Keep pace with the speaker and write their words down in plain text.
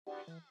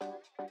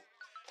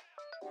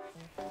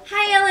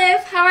Hi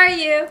Elif, how are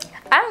you?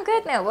 I'm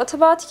good, Neil. What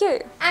about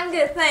you? I'm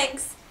good,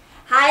 thanks.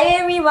 Hi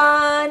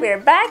everyone! We're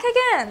back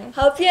again.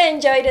 Hope you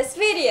enjoyed this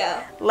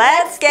video.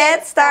 Let's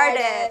get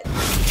started.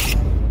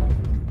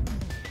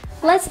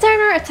 Let's turn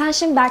our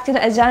attention back to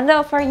the agenda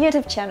of our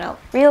YouTube channel,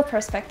 Real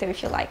Perspective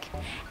if you like.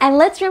 And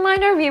let's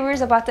remind our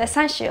viewers about the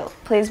essential.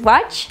 Please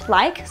watch,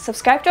 like,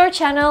 subscribe to our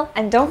channel,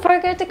 and don't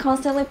forget to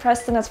constantly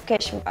press the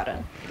notification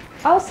button.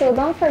 Also,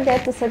 don't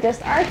forget to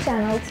suggest our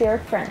channel to your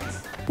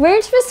friends.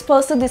 Weren't we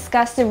supposed to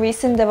discuss the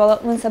recent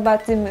developments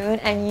about the moon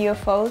and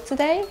UFO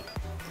today?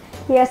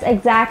 Yes,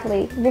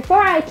 exactly.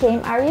 Before I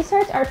came, I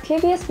researched our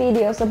previous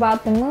videos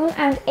about the moon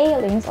and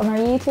aliens on our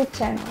YouTube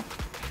channel.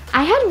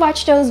 I had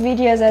watched those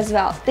videos as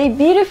well. They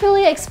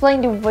beautifully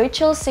explain the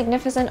vital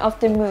significance of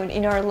the moon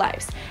in our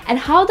lives and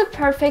how the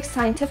perfect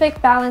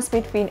scientific balance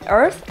between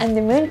Earth and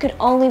the moon could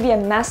only be a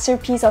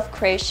masterpiece of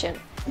creation.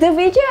 The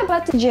video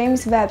about the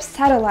James Webb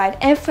satellite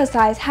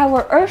emphasized how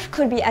our Earth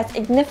could be as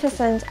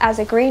magnificent as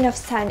a grain of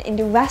sand in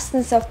the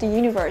vastness of the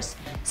universe,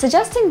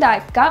 suggesting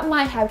that God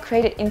might have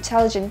created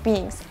intelligent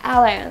beings,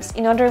 aliens,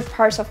 in other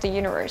parts of the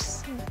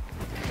universe.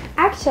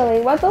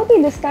 Actually, what we'll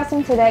be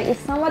discussing today is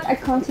somewhat a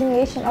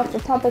continuation of the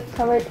topic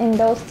covered in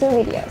those two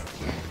videos.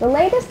 The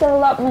latest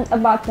development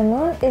about the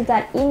moon is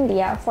that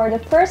India, for the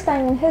first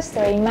time in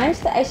history,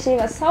 managed to achieve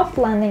a soft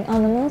landing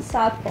on the moon's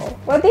south pole.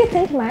 What do you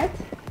think, Mert?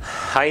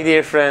 Hi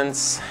dear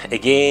friends,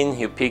 again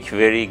you pick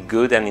very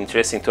good and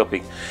interesting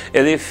topic.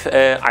 Elif,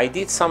 I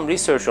did some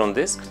research on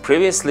this.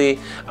 Previously,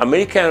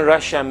 America and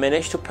Russia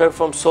managed to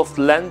perform soft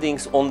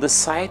landings on the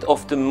side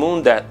of the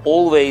moon that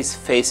always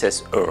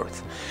faces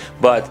Earth.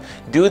 But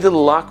due to the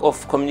lack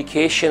of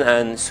communication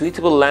and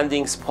suitable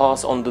landing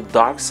spots on the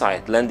dark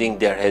side, landing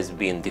there has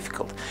been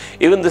difficult.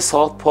 Even the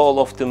south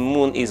pole of the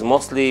moon is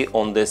mostly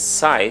on this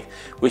side,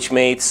 which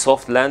made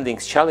soft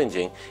landings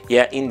challenging,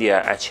 yet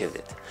India achieved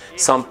it.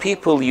 Some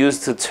people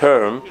use the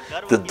term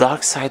the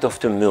dark side of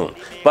the moon,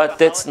 but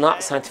that's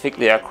not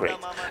scientifically accurate.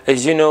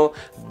 As you know,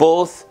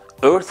 both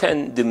Earth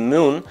and the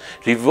moon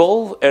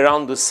revolve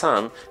around the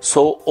sun,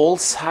 so all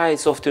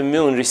sides of the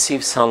moon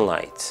receive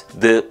sunlight.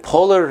 The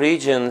polar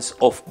regions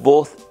of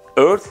both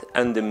Earth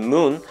and the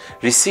moon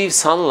receive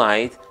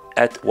sunlight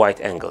at right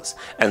angles,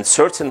 and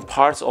certain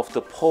parts of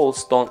the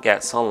poles don't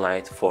get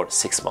sunlight for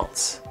 6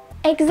 months.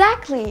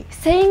 Exactly!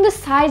 Saying the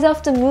size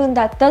of the moon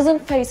that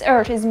doesn't face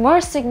Earth is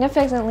more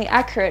significantly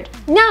accurate.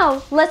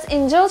 Now, let's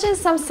indulge in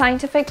some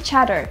scientific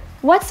chatter.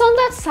 What's on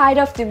that side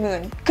of the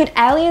moon? Could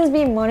aliens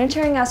be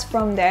monitoring us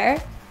from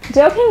there?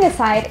 Joking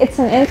aside, it's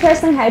an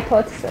interesting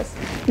hypothesis.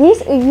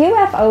 These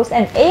UFOs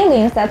and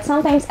aliens that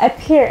sometimes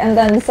appear and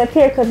then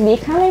disappear could be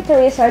coming to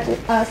research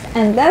us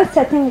and then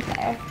sitting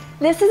there.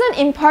 This is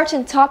an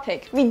important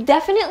topic. We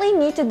definitely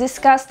need to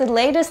discuss the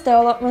latest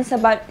developments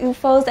about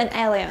UFOs and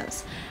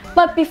aliens.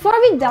 But before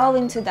we delve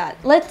into that,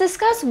 let's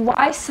discuss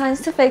why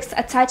scientists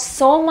attach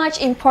so much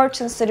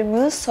importance to the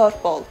moon's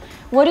south pole.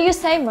 What do you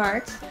say,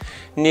 Mert?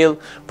 Neil,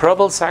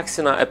 Prabal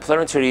Saxena, a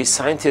planetary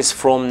scientist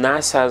from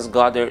NASA's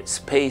Goddard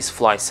Space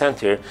Flight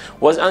Center,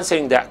 was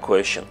answering that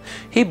question.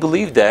 He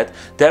believed that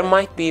there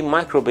might be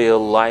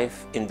microbial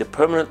life in the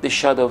permanently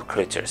shadowed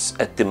craters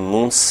at the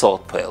moon's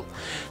south pole.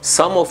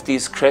 Some of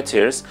these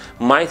craters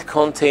might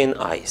contain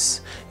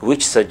ice,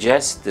 which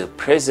suggests the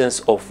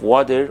presence of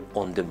water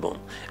on the moon,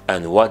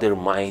 and water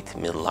might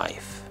mean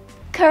life.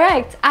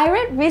 Correct! I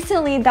read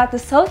recently that the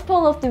south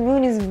pole of the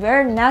moon is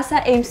where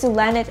NASA aims to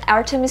land its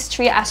Artemis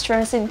 3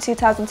 astronauts in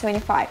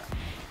 2025.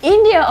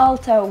 India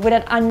also, with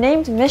an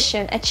unnamed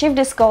mission, achieved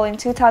this goal in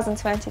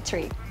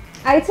 2023.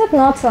 I took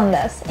notes on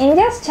this.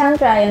 India's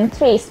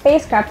Chandrayaan-3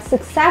 spacecraft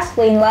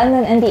successfully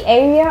landed in the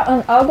area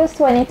on August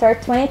 23,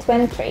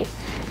 2023,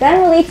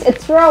 then released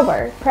its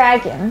rover,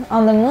 Pragyan,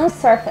 on the moon's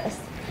surface.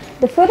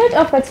 The footage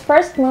of its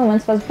first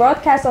movements was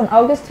broadcast on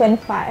August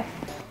 25.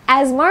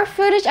 As more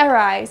footage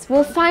arrives,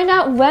 we'll find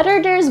out whether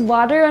there's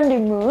water on the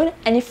moon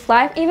and if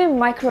life, even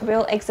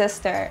microbial, exists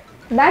there.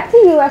 Back to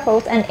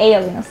UFOs and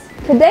aliens.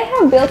 Could they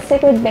have built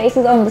secret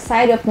bases on the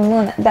side of the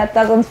moon that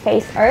doesn't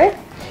face Earth?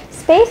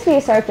 Space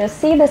researchers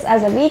see this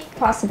as a weak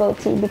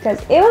possibility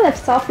because even if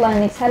soft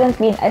landings hadn't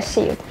been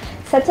achieved,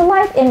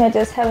 satellite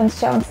images haven't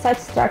shown such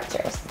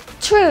structures.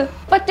 True,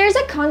 but there's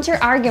a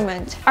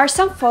counter-argument. Are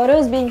some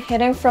photos being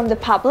hidden from the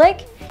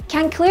public?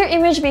 Can clear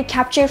image be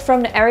captured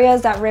from the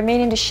areas that remain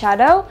in the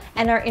shadow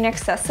and are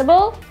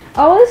inaccessible?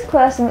 All these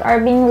questions are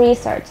being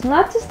researched,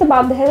 not just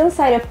about the hidden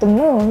side of the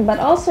moon, but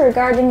also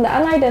regarding the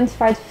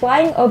unidentified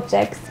flying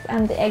objects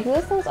and the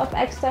existence of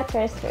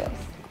extraterrestrials.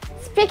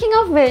 Speaking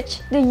of which,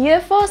 the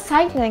UFO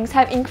sightings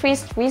have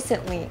increased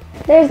recently.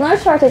 There is no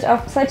shortage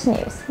of such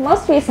news.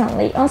 Most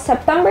recently, on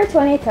September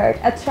 23rd,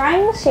 a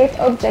triangle-shaped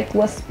object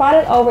was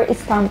spotted over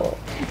Istanbul.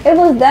 It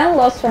was then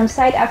lost from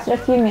sight after a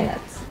few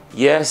minutes.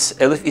 Yes,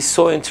 Elif is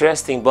so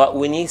interesting, but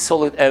we need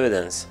solid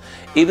evidence.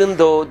 Even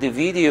though the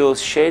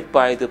videos shared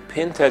by the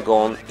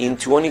Pentagon in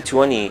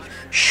 2020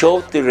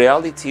 showed the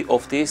reality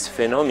of these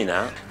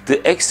phenomena,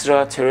 the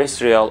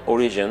extraterrestrial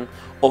origin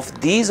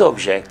of these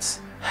objects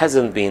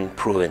hasn't been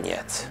proven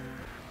yet.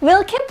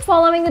 We'll keep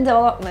following the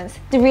developments.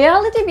 The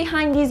reality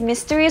behind these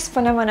mysterious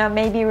phenomena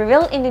may be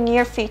revealed in the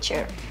near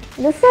future.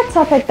 This is a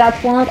topic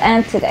that won't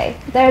end today.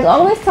 There's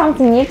always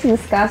something new to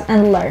discuss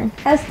and learn.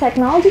 As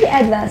technology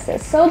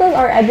advances, so does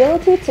our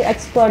ability to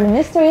explore the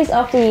mysteries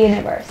of the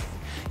universe.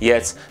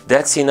 Yet,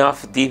 that's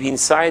enough deep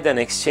insight and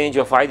exchange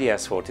of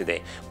ideas for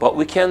today. But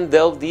we can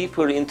delve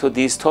deeper into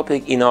this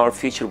topic in our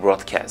future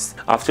broadcast.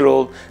 After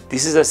all,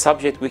 this is a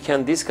subject we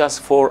can discuss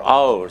for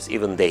hours,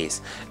 even days,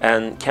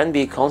 and can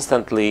be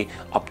constantly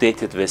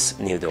updated with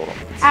new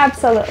developments.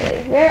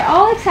 Absolutely. We're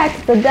all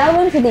excited to delve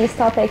into these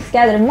topics,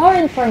 gather more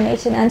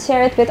information, and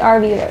share it with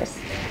our viewers.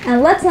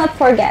 And let's not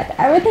forget,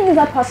 everything is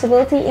a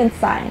possibility in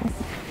science.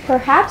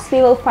 Perhaps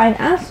we will find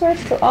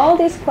answers to all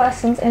these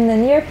questions in the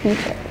near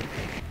future.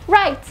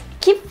 Right,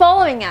 keep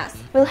following us.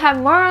 We'll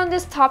have more on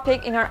this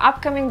topic in our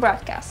upcoming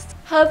broadcast.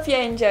 Hope you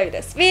enjoyed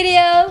this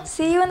video.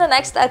 See you in the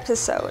next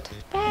episode.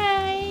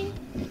 Bye!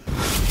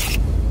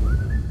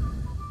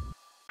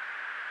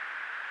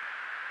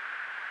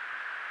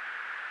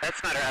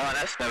 That's not our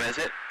LNS though, is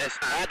it? It's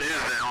not. That is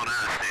the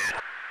LNS,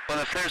 dude. Well,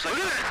 if there's like...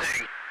 Look at that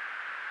thing!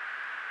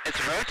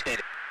 It's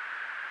rotating.